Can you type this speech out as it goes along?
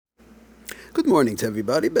Good morning to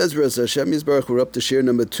everybody. Bezras Hashem Yisbarach. We're up to shir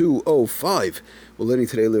number 205. We're learning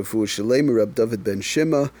today Lefu Shalem, Rab David ben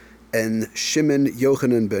Shima, and Shimon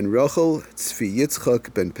Yochanan ben Rachel, Tzvi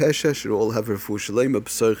Yitzchak ben Pesha should all have Refu Shalem of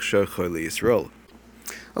Psach Shar Chayli Yisrael.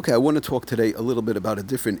 Okay, I want to talk today a little bit about a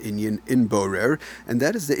different inyan in Borer, and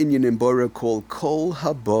that is the inyan in Borer called Kol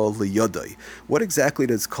Haba Liyadai. What exactly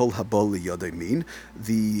does Kol Haba Liyadai mean?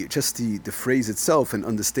 The phrase itself and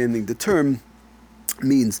understanding the term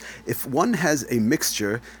means if one has a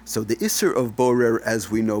mixture, so the Isser of Borer, as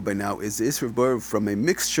we know by now, is the Isser of Borer from a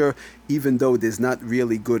mixture, even though there's not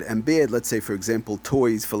really good and bad. Let's say, for example,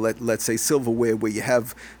 toys, for let's say silverware, where you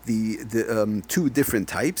have the two different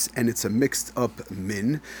types, and it's a mixed up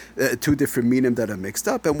two different minim that are mixed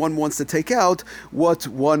up, and one wants to take out what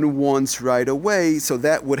one wants right away, so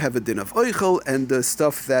that would have a din of oichel, and the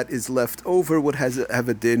stuff that is left over would have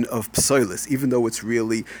a din of psoilis, even though it's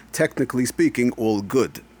really, technically speaking, all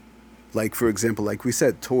good. Like, for example, like we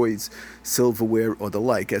said, toys, silverware, or the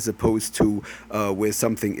like, as opposed to where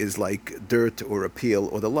something is like dirt or a peel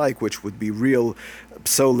or the like, which would be real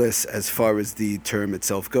psolis as far as the term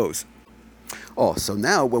itself goes. So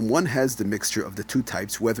now when one has the mixture of the two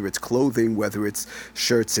types, whether it's clothing, whether it's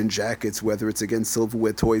shirts and jackets, whether it's again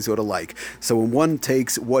silverware, toys, or the like, so when one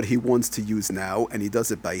takes what he wants to use now and he does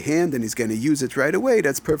it by hand and he's going to use it right away,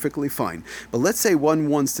 that's perfectly fine. But let's say one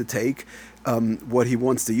wants to take what he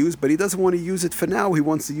wants to use, but he doesn't want to use it for now, he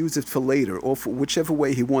wants to use it for later, or for whichever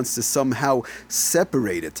way he wants to somehow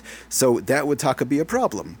separate it. So that would be a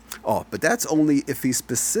problem. But that's only if he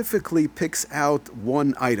specifically picks out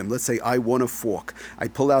one item. Let's say I want a fork. I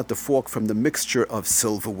pull out the fork from the mixture of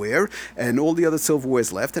silverware, and all the other silverware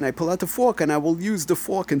is left, and I pull out the fork, and I will use the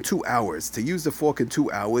fork in 2 hours. To use the fork in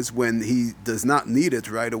 2 hours when he does not need it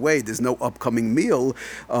right away, there's no upcoming meal,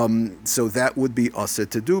 so that would be usher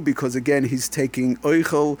to do, because again, he's taking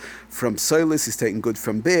oichel from soilis, he's taking good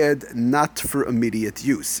from bad, not for immediate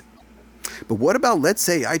use. But what about, let's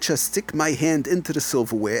say, I just stick my hand into the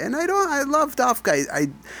silverware, and I love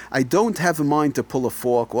dafka. I don't have a mind to pull a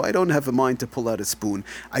fork, or I don't have a mind to pull out a spoon.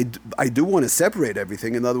 I do want to separate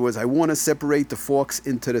everything. In other words, I want to separate the forks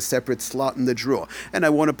into the separate slot in the drawer, and I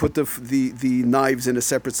want to put the knives in a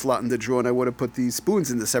separate slot in the drawer, and I want to put the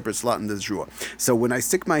spoons in the separate slot in the drawer. So when I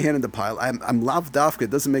stick my hand in the pile, I'm lav dafka.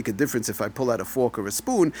 It doesn't make a difference if I pull out a fork or a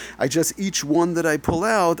spoon. each one that I pull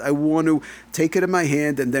out, I want to take it in my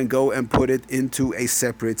hand and then go and put it into a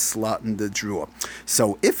separate slot in the drawer.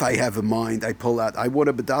 So if I have a mind, I pull out, I want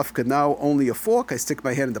a bedafka now, only a fork, I stick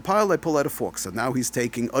my hand in the pile, I pull out a fork. So now he's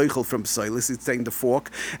taking oichel from soilis, he's taking the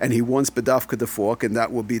fork, and he wants bedafka the fork, and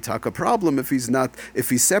that will be a problem if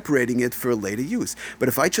he's separating it for later use. But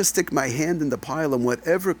if I just stick my hand in the pile and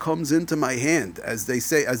whatever comes into my hand, as they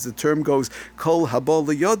say, as the term goes, kol haba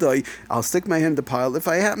liyadai, I'll stick my hand in the pile. If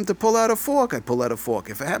I happen to pull out a fork, I pull out a fork.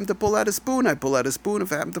 If I happen to pull out a spoon, I pull out a spoon.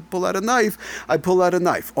 If I happen to pull out a knife, I pull out a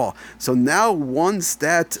knife. So now once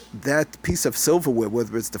that piece of silverware,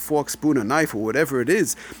 whether it's the fork, spoon, or knife, or whatever it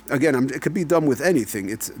is, again, it could be done with anything.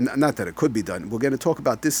 It's not that it could be done. We're going to talk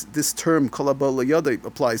about this term, kol haba liyadai,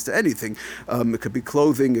 applies to anything. It could be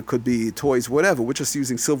clothing, it could be toys, whatever. We're just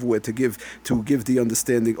using silverware to give the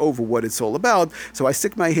understanding over what it's all about. So I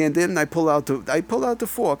stick my hand in and I pull out the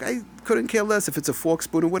fork. I couldn't care less if it's a fork,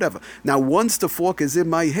 spoon, or whatever. Now, once the fork is in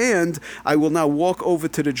my hand, I will now walk over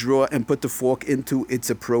to the drawer and put the fork into its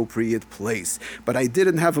appropriate place. But I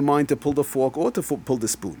didn't have a mind to pull the fork or to pull the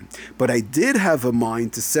spoon. But I did have a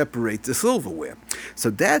mind to separate the silverware. So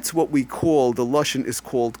that's what we call, the lashon is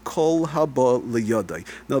called kol haba liyadai.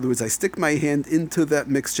 In other words, I stick my hand into that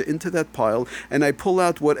mixture, into that pile, and I pull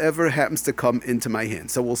out whatever happens to come into my hand.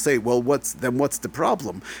 So we'll say, well, what's the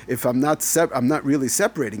problem? If I'm not really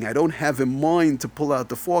separating, I don't have in mind to pull out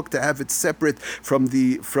the fork, to have it separate from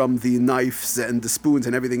the knives and the spoons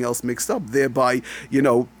and everything else mixed up, thereby,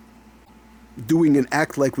 doing an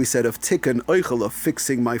act, like we said, of tikkun oichel, of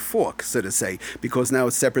fixing my fork, so to say, because now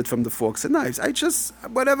it's separate from the forks and knives.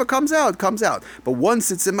 Whatever comes out, comes out. But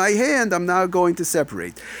once it's in my hand, I'm now going to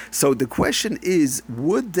separate. So the question is,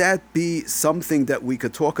 would that be something that we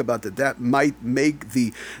could talk about, that might make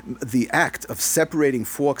the act of separating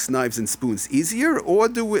forks, knives, and spoons easier? Or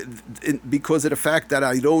do it, because of the fact that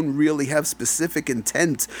I don't really have specific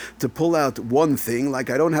intent to pull out one thing, like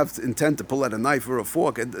I don't have intent to pull out a knife or a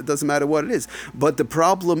fork, it doesn't matter what it is. says. But the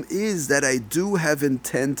problem is that I do have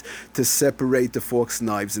intent to separate the forks,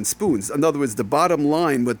 knives, and spoons. In other words, the bottom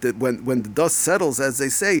line, when the dust settles, as they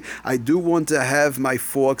say, I do want to have my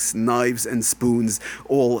forks, knives, and spoons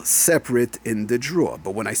all separate in the drawer.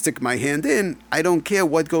 But when I stick my hand in, I don't care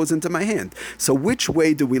what goes into my hand. So which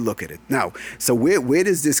way do we look at it? Now, so where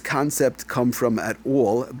does this concept come from at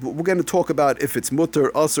all? We're going to talk about if it's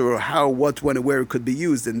mutter, usur, or how, what, when, and where it could be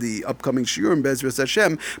used in the upcoming shiurim, Bezras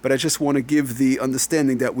Hashem, but I just want to give the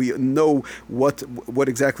understanding that we know what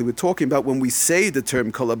exactly we're talking about when we say the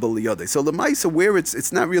term kol haba liyadei. So the Maisa, where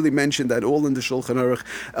it's not really mentioned at all in the Shulchan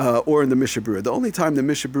Aruch or in the Mishnah Berurah. The only time the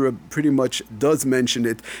Mishnah Berurah pretty much does mention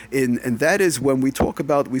it, and that is when we spoke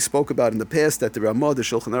about in the past that the Ramah, the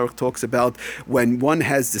Shulchan Aruch, talks about when one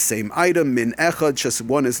has the same item, min echad, just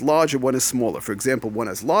one is larger, one is smaller. For example, one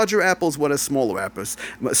has larger apples, one has smaller apples.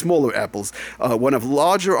 One has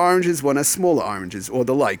larger oranges, one has smaller oranges, or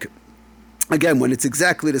the like. Again, when it's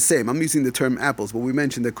exactly the same, I'm using the term apples, but we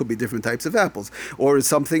mentioned there could be different types of apples, or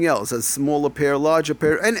something else, a smaller pair, larger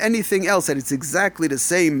pair, and anything else that it's exactly the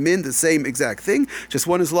same the same exact thing, just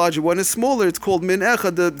one is larger, one is smaller, it's called min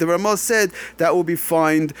echad. The Ramah said that will be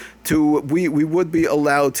fine we would be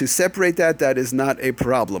allowed to separate that is not a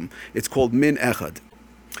problem. It's called min echad.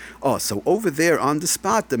 Oh, so over there on the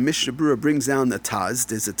spot, the Mishnah Berurah brings down a Taz.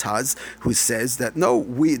 There's a Taz who says that the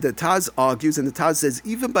Taz argues, and the Taz says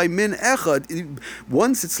even by min echad,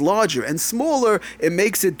 once it's larger and smaller, it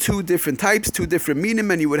makes it two different types, two different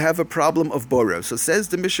minim, and you would have a problem of borov. So says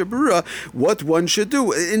the Mishnah Berurah what one should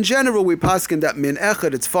do. In general, we paskin that min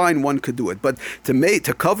echad, it's fine, one could do it, but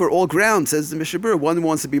to cover all ground, says the Mishnah Berurah, one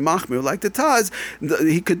wants to be machmir like the Taz,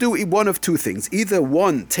 he could do one of two things. Either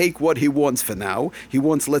one, take what he wants for now. He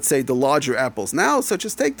wants, let's say, the larger apples now, so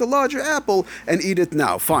just take the larger apple and eat it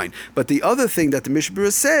now, fine. But the other thing that the Mishnah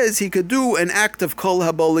Berurah says, he could do an act of kol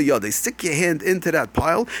haba liyadei. Stick your hand into that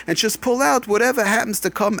pile and just pull out whatever happens to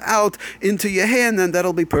come out into your hand, and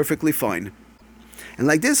that'll be perfectly fine. And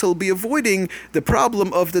like this, he'll be avoiding the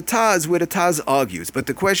problem of the Taz, where the Taz argues. But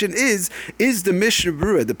the question is the Mishnah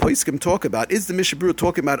Berurah, the Poskim talk about, is the Mishnah Berurah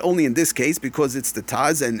talking about only in this case because it's the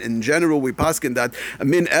Taz, and in general we paskin that a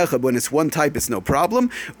min echad, when it's one type, it's no problem?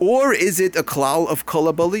 Or is it a klal of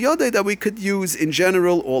kol haba liyadei that we could use in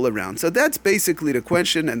general all around? So that's basically the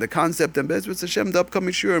question and the concept, and Bezras Hashem, the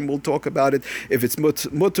upcoming shiur, and we'll talk about it if it's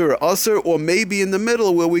mutter or usur, or maybe in the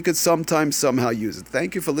middle where we could somehow use it.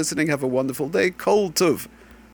 Thank you for listening. Have a wonderful day. Kol Tov.